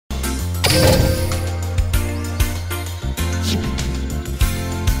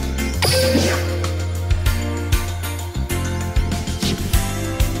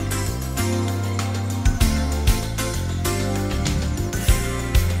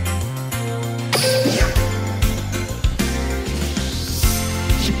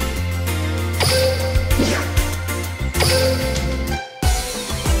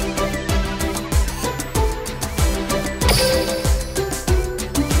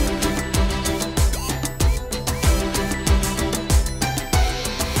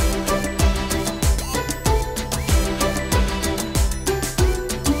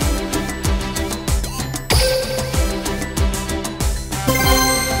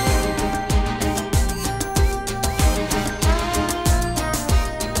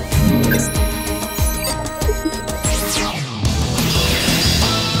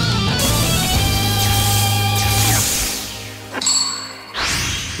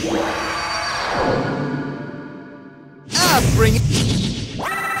Bring it.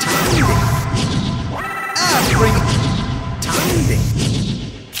 Bring it.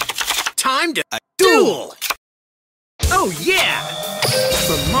 Time to duel! Oh yeah!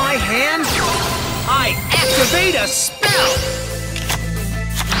 From my hand, I activate a spell!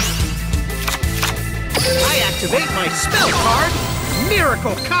 I activate my spell card,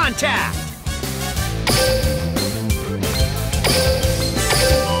 Miracle Contact!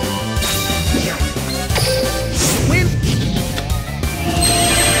 Swim!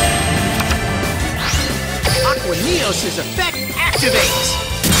 Aquaneos' effect activates!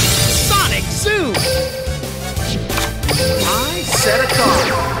 Sonic Zoom! I set a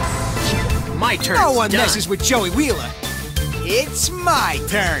card. My turn. No one messes with Joey Wheeler. It's my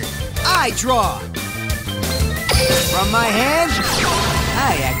turn. I draw. From my hand,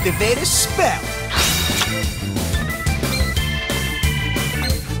 I activate a spell.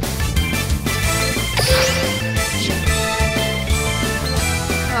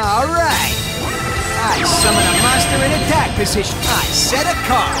 All right. I summon a monster in attack position. I set a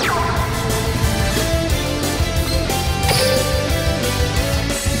card.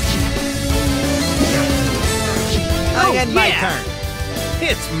 I end my turn.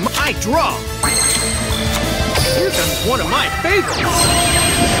 It's my draw. Here comes one of my favorites.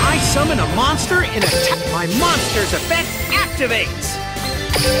 I summon a monster in attack. My monster's effect activates.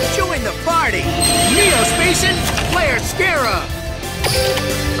 Join the party. Neospacin, Player Scarab.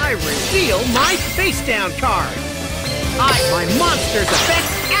 I reveal my face down card. My monster's effect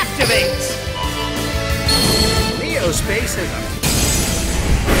activates. Neospace is a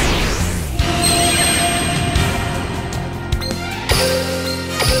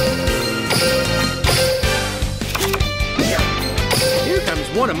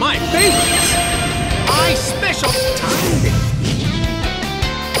one of my favorites. I special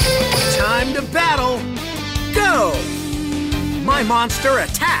time to battle. Go. My monster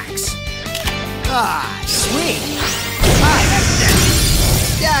attacks. Ah, sweet. I have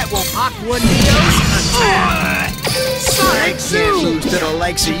that will Aquaneos attack. Sonic Zoom. Can't lose to the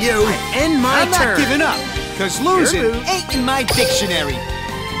likes of you. I end my I'm turn. not giving up, cause losing Your move. ain't in my dictionary.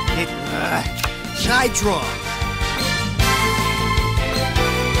 I draw.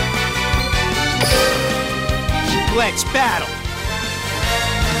 Let's battle.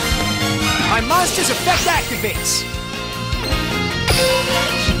 My monster's effect activates.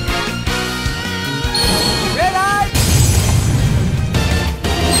 Red Eye.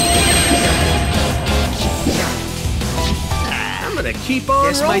 I'm gonna keep on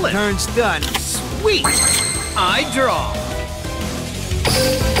Guess rolling. my turn's done. Sweet. I draw.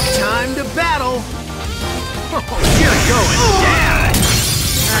 Time to battle. Oh, you're going down.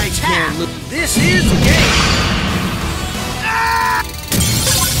 I can't lose. This is game.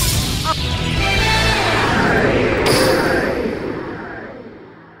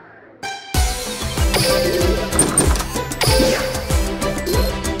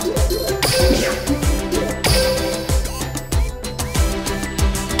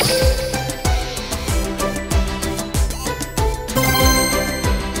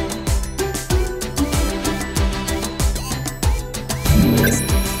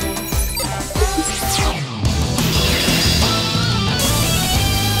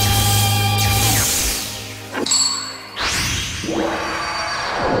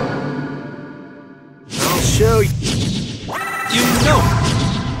 Show you. You know.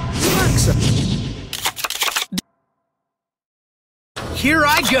 Here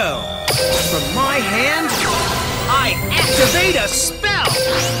I go. From my hand, I activate a spell.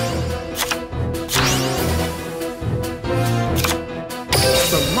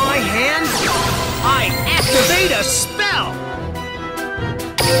 From my hand, I activate a spell.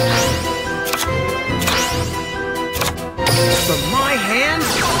 From my hand,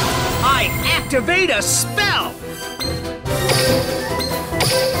 I activate a spell!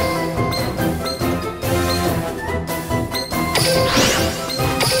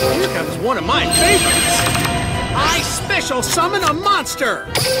 Here comes one of my favorites! I special summon a monster!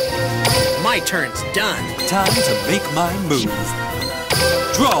 My turn's done. Time to make my move.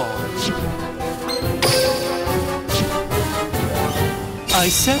 Draw. I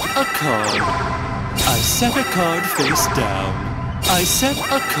set a card. I set a card face down. I set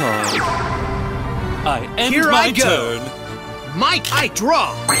a card. I end Here my I go. turn. I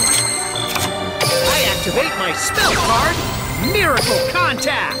draw. I activate my spell card, Miracle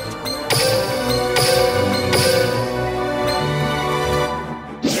Contact.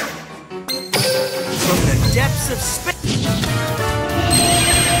 From the depths of space.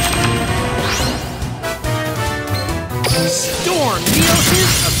 Storm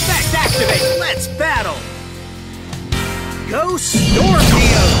Neos' effect activate. Let's battle. Go Storm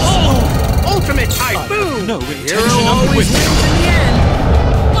Neos. Oh! Ultimate Typhoon. No Hero intention of always quitting. wins in the end.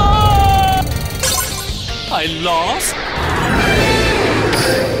 I lost.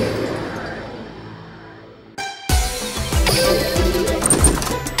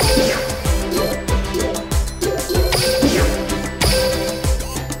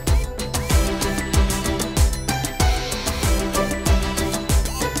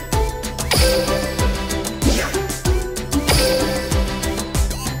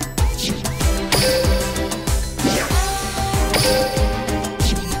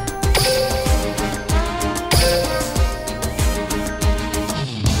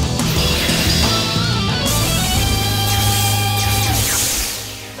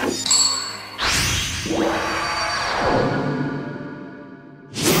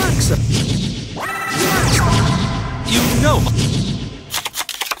 You know.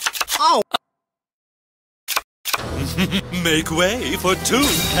 Oh, Make way for Two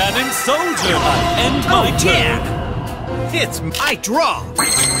Cannon Soldier. I end my turn. yeah. It's my draw.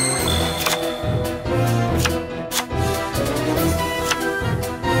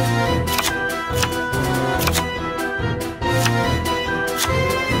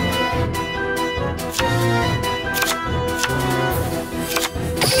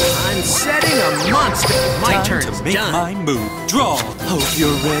 I'm setting a monster. My Time turn's to make done. my move. Draw. Hope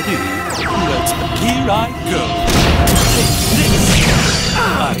you're ready. Let's. Here I go. Take this.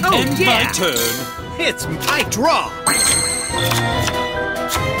 I oh, end yeah. my turn. It's my draw.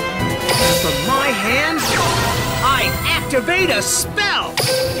 From my hand, I activate a spell.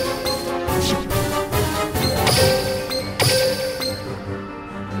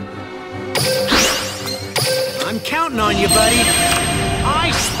 I'm counting on you, buddy.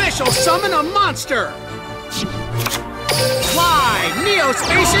 I special summon a monster. Fly,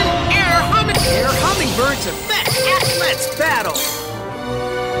 Neospatian, Air Hummingbird's effect at Let's Battle.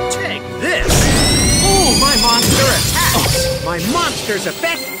 Take this. Ooh, my monster attacks. My monster's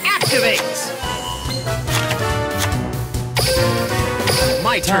effect activates.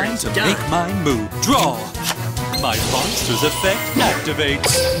 My Time turn's to done. make my move. Draw. My monster's effect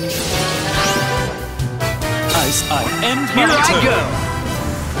activates. I end my Here I turn. go.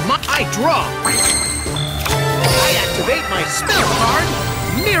 I draw. I activate my spell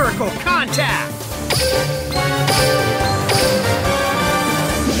card, Miracle Contact.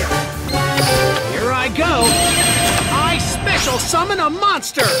 Here I go. I special summon a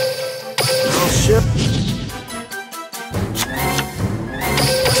monster. I'll ship.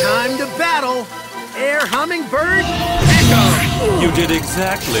 Time to battle. Air Hummingbird, Echo. You did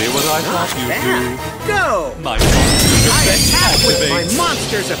exactly what I thought you'd Bad. Go. do. My monster's I effect attack with my activates.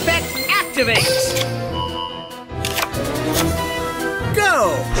 monster's effect activates.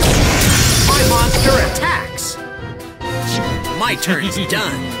 Go. My monster attacks. My turn's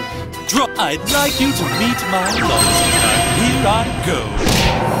done. Draw. I'd like you to meet my monster. Here I go.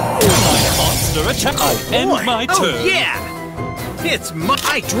 My monster attack. I end Boy. my Oh, turn. yeah. It's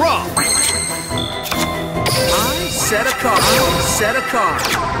my draw. I set a card. Set a card.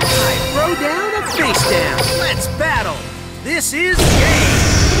 I throw down a face down. Let's battle. This is game.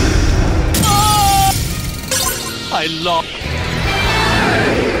 I lost.